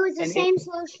 it was the same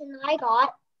solution I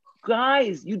got.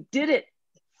 Guys, you did it.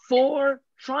 4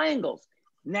 triangles.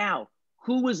 Now,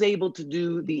 who was able to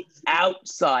do the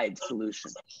outside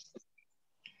solution?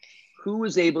 Who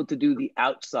was able to do the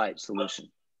outside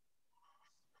solution?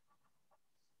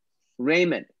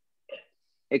 Raymond,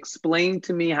 explain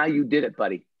to me how you did it,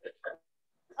 buddy.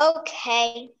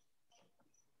 Okay.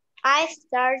 I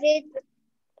started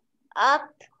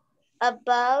up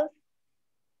above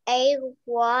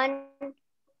A1,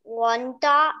 1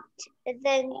 dot, and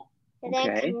then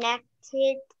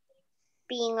connected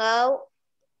below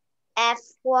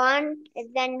F1,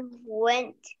 and then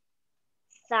went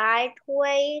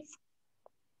sideways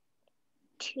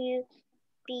to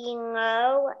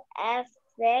below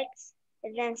F6,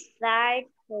 and then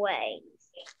sideways.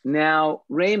 Now,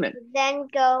 Raymond. Then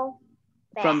go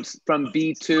back. From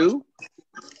B2,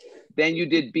 then you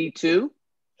did B2?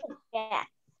 Yeah.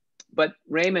 But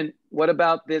Raymond, what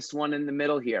about this one in the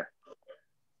middle here?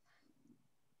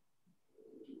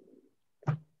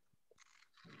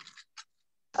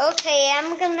 Okay,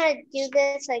 I'm gonna do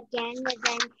this again and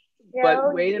then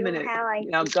but wait a minute.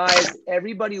 Now, guys,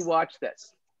 everybody watch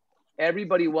this.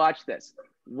 Everybody watch this.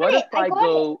 What if I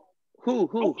go? Who?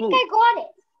 I think I got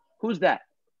it. Who's that?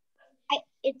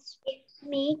 It's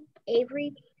me,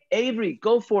 Avery. Avery,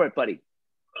 go for it, buddy.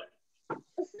 So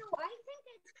I think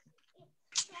it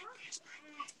starts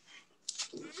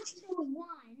at after 1.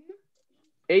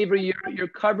 Avery, you're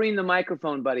covering the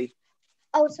microphone, buddy.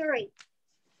 Oh, sorry.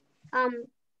 Oh,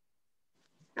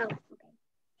 okay.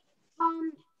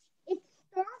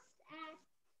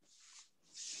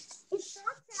 It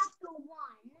starts after 1.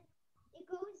 It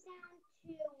goes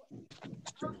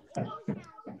down to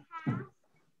half.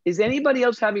 Is anybody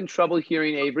else having trouble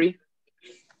hearing Avery?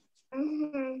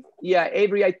 Yeah,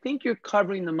 Avery, I think you're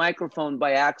covering the microphone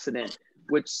by accident,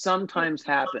 which sometimes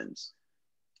happens.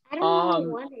 I don't know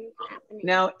what is happening.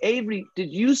 Now, Avery,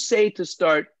 did you say to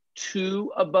start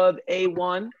 2 above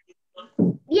A1?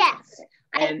 Yes.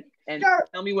 And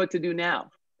tell me what to do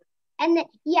now. And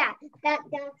yeah, that's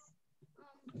then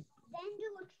do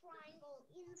a triangle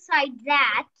inside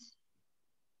that.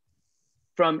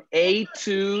 From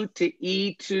A2 to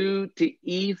E2 to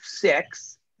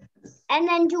E6. And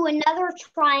then do another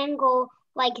triangle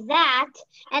like that,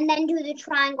 and then do the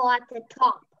triangle at the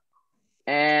top.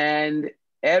 And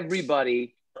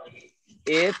everybody,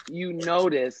 if you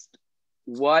noticed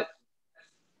what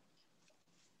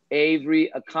Avery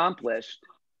accomplished,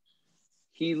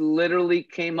 he literally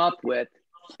came up with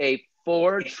a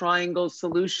 4 triangle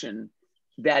solution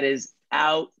that is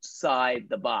outside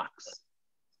the box.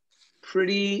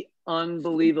 Pretty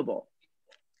unbelievable.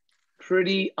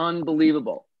 Pretty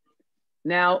unbelievable.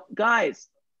 Now, guys,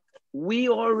 we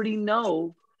already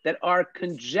know that our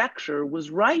conjecture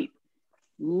was right.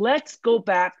 Let's go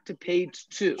back to page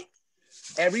 2.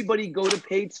 Everybody go to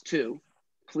page 2,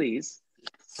 please.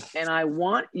 And I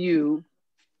want you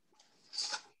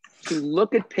to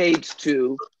look at page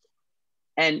 2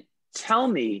 and tell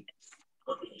me,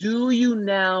 do you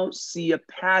now see a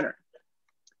pattern?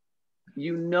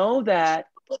 You know that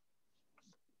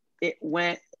it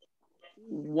went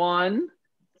 1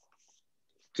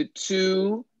 to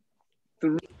 2,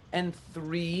 3, and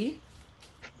 3.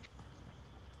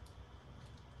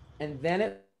 And then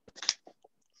it,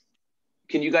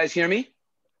 can you guys hear me?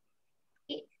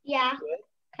 Yeah.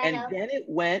 And then it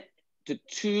went to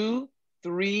 2,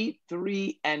 3,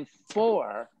 3, and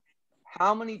 4.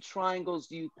 How many triangles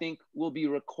do you think will be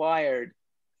required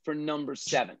for number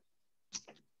 7?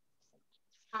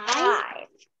 5.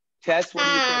 Tess, what do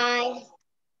you think?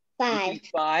 5. You think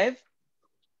 5?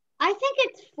 I think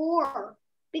it's 4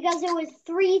 because it was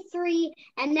 3, 3,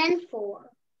 and then 4.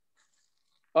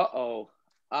 Uh-oh.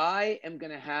 I am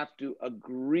going to have to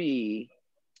agree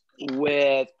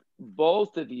with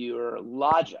both of your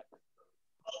logic.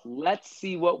 Let's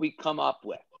see what we come up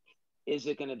with. Is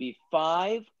it going to be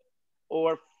 5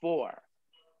 or 4?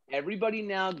 Everybody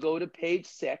now go to page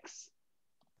 6,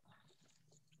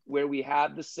 where we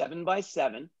have the 7 by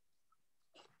 7.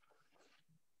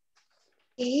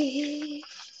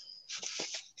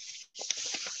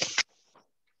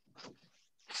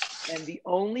 And the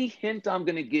only hint I'm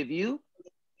going to give you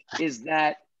is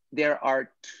that there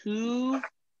are 2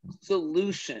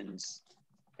 solutions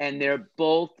and they're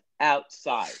both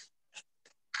outside.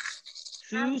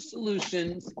 2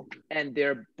 solutions and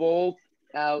they're both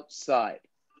outside.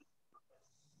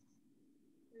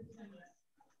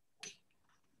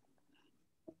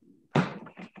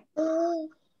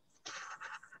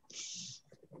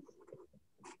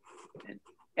 And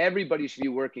everybody should be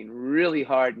working really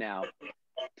hard now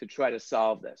to try to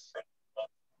solve this.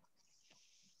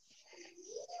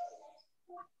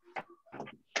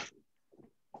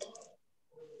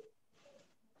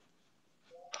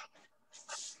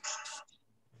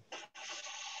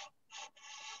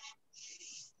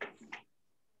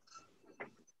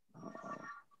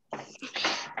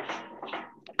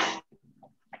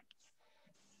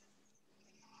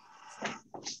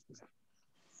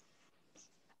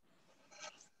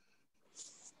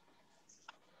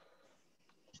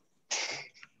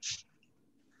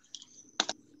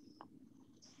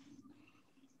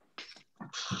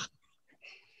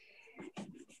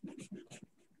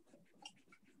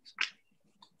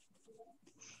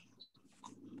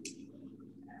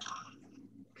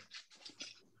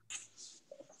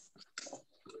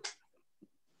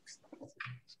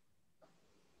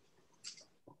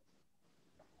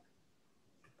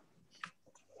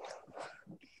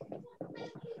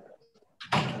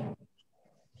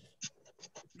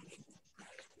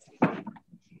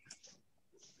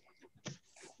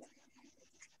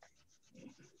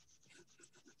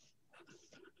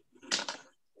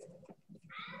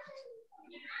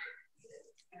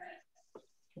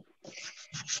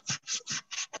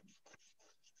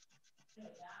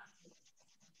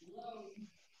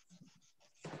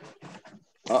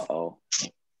 Uh-oh.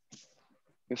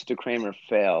 Mr. Kramer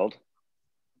failed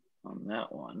on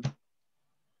that one.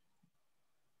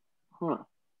 Huh.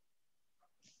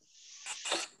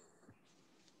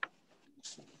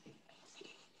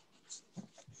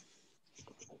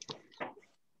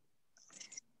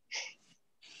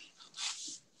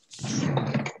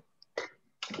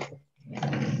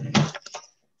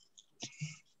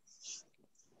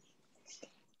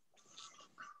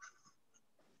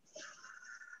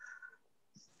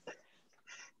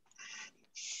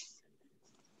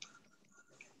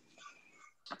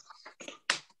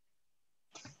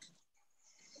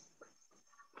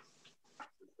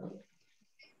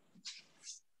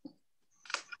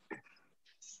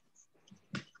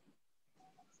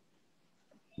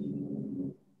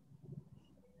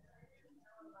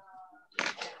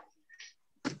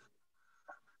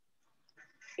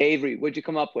 Avery, what'd you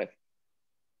come up with?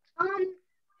 I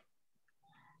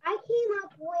came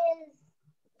up with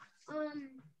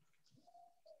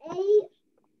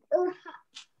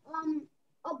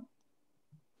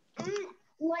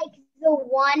like the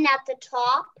one at the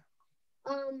top,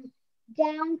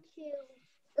 down to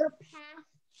or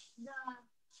past the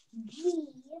G,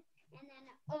 and then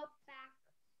up back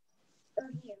or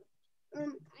here. I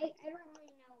don't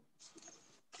really know.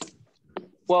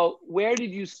 Well, where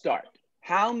did you start?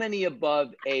 How many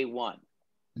above A1?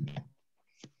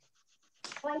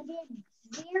 I did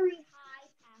very high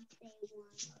past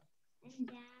A1 and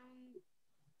down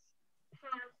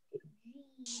past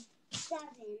G7,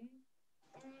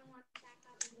 and then went back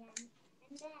up again.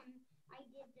 And then I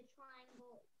did the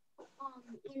triangle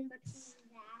in between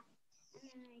that, and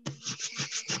then I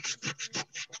did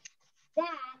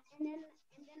that,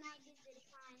 and then I did the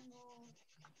triangle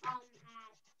at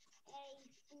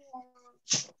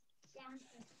A4 down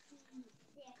to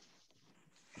C6,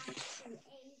 back to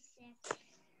A6,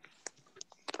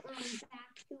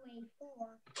 back to A4.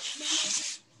 And then I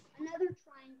did another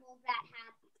triangle that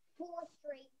had 4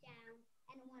 straight down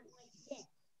and it went like this.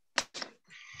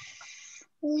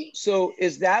 So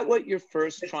is that what your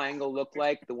first triangle looked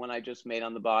like, the one I just made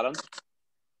on the bottom?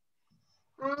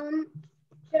 Should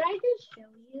I just show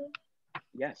you?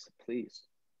 Yes, please.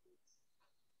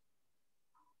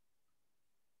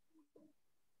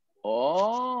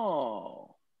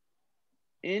 Oh,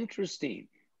 interesting.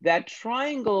 That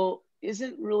triangle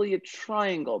isn't really a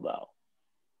triangle though.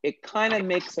 It kind of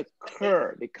makes a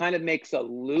curve. It kind of makes a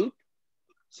loop.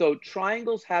 So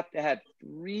triangles have to have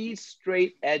 3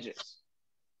 straight edges.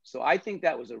 So I think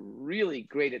that was a really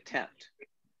great attempt,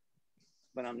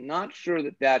 but I'm not sure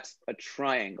that that's a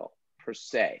triangle per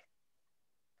se.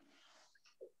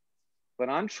 But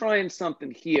I'm trying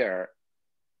something here.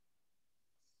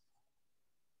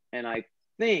 And I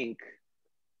think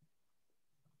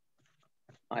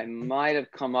I might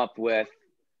have come up with,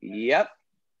 yep.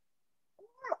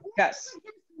 Yes. Just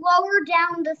lower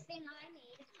down the thing I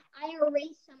made. I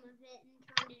erased some of it and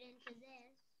turned it into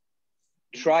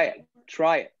this. Try it.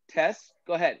 Try it. Tess,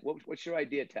 go ahead. What's your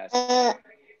idea, Tess?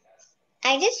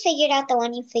 I just figured out the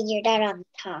one you figured out on the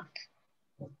top.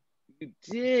 You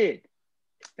did.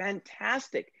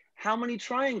 Fantastic. How many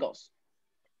triangles?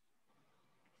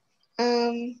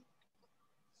 5.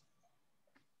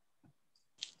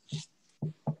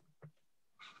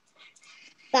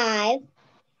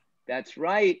 That's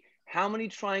right. How many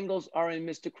triangles are in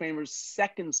Mr. Kramer's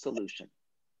second solution?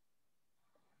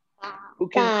 Who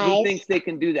thinks they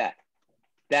can do that?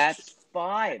 That's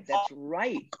 5. That's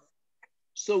right.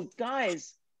 So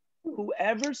guys,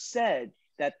 whoever said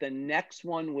that the next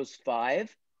one was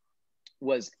 5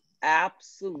 was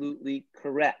absolutely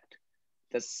correct.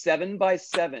 The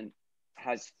 7x7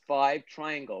 has 5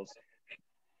 triangles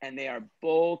and they are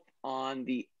both on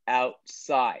the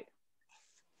outside.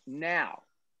 Now,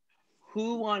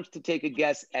 who wants to take a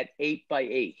guess at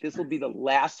 8x8? This will be the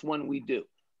last one we do.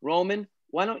 Roman,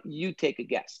 why don't you take a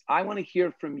guess? I want to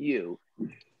hear from you,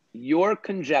 your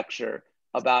conjecture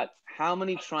about how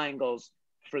many triangles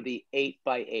for the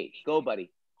 8x8. Go,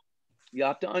 buddy. You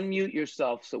have to unmute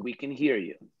yourself so we can hear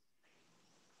you.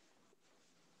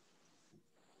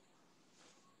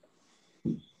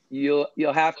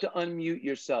 You'll have to unmute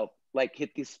yourself, like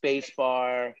hit the space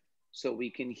bar so we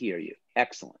can hear you.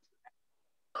 Excellent.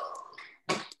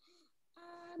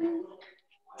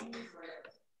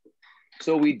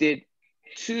 So we did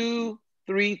 2,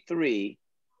 3, 3,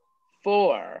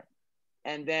 4,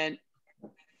 and then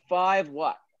 5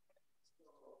 what?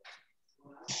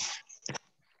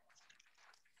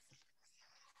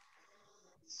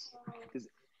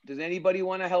 Does anybody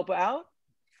want to help out?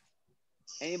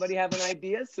 Anybody have an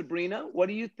idea? Sabrina, what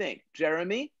do you think?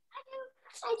 Jeremy?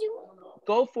 I do.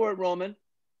 Go for it, Roman.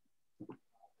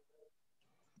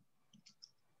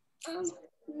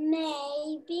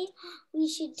 Maybe we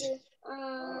should do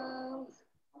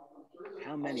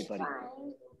how many, buddy?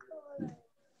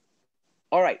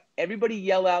 All right, everybody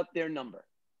yell out their number.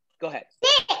 Go ahead.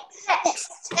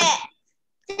 6.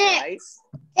 Right?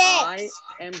 I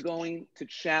am going to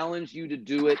challenge you to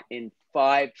do it in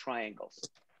 5 triangles.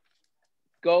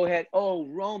 Go ahead. Oh,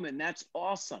 Roman, that's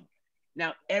awesome.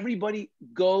 Now, everybody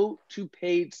go to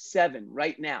page 7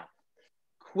 right now.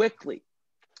 Quickly,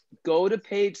 go to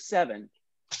page 7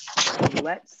 and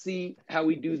let's see how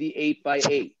we do the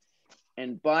 8x8.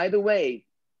 And by the way,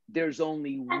 there's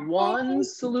only one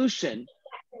solution.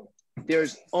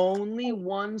 There's only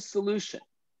one solution.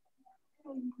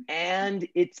 And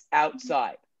it's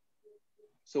outside.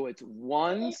 So it's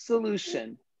one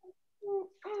solution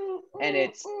and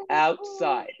it's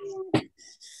outside.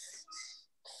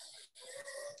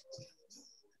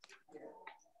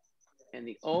 And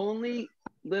the only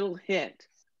little hint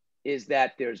is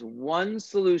that there's one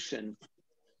solution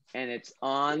and it's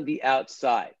on the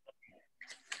outside.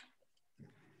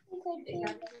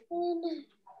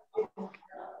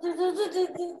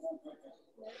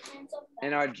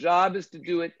 And our job is to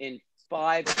do it in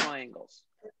 5 triangles.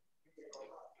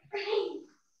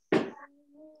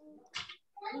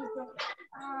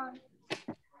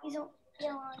 He's on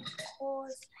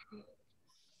course.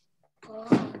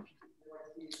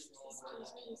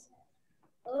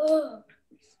 Oh.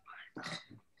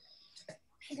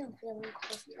 Please don't feel on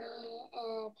course.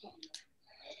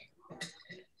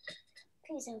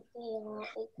 Please don't feel on.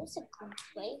 Wait, what's it called?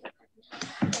 Wait.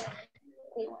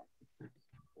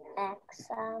 X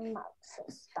start.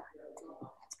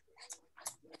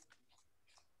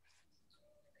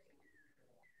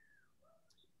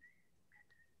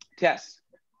 Tess,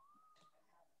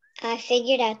 I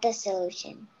figured out the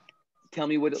solution. tell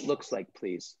me what it looks like,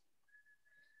 please.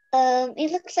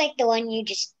 It looks like the one you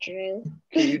just drew.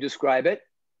 Can you describe it?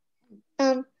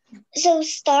 So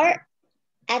start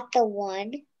at the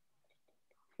 1.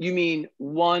 You mean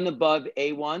 1 above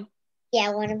A1?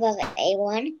 Yeah, 1 above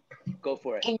A1. Go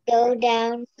for it. And go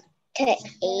down to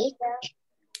 8.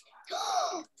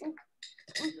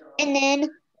 And then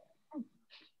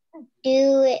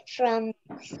do it from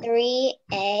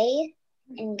 3A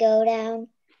and go down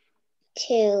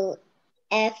to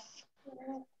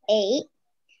F8.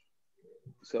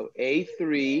 So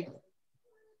A3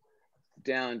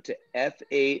 down to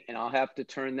F8, and I'll have to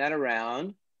turn that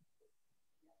around.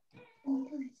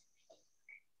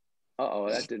 Uh-oh,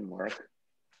 that didn't work.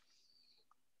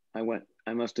 I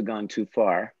must have gone too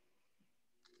far.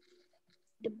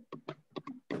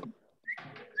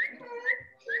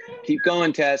 Keep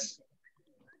going, Tess.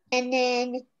 And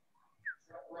then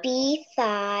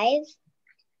B5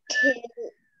 to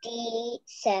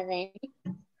D7.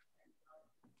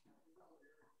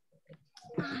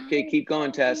 Okay, keep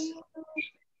going, Tess.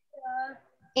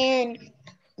 And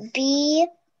B2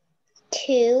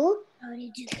 to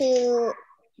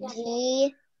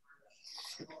D7.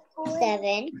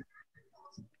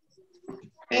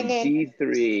 And then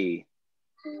D3.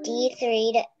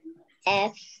 D3 to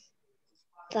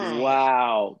F5.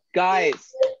 Wow.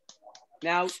 Guys,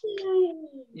 now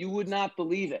you would not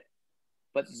believe it,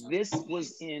 but this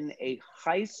was in a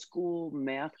high school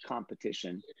math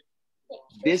competition,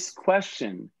 this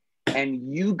question,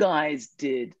 and you guys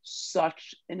did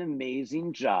such an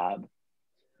amazing job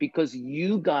because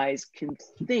you guys can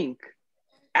think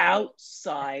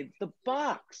outside the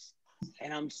box.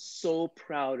 And I'm so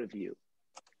proud of you.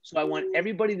 So I want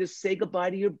everybody to say goodbye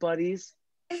to your buddies.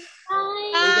 Bye.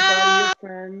 Say goodbye to your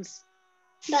friends.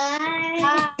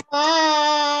 Bye.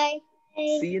 Bye.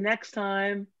 See you next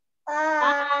time.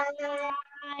 Bye. Bye.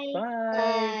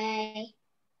 Bye.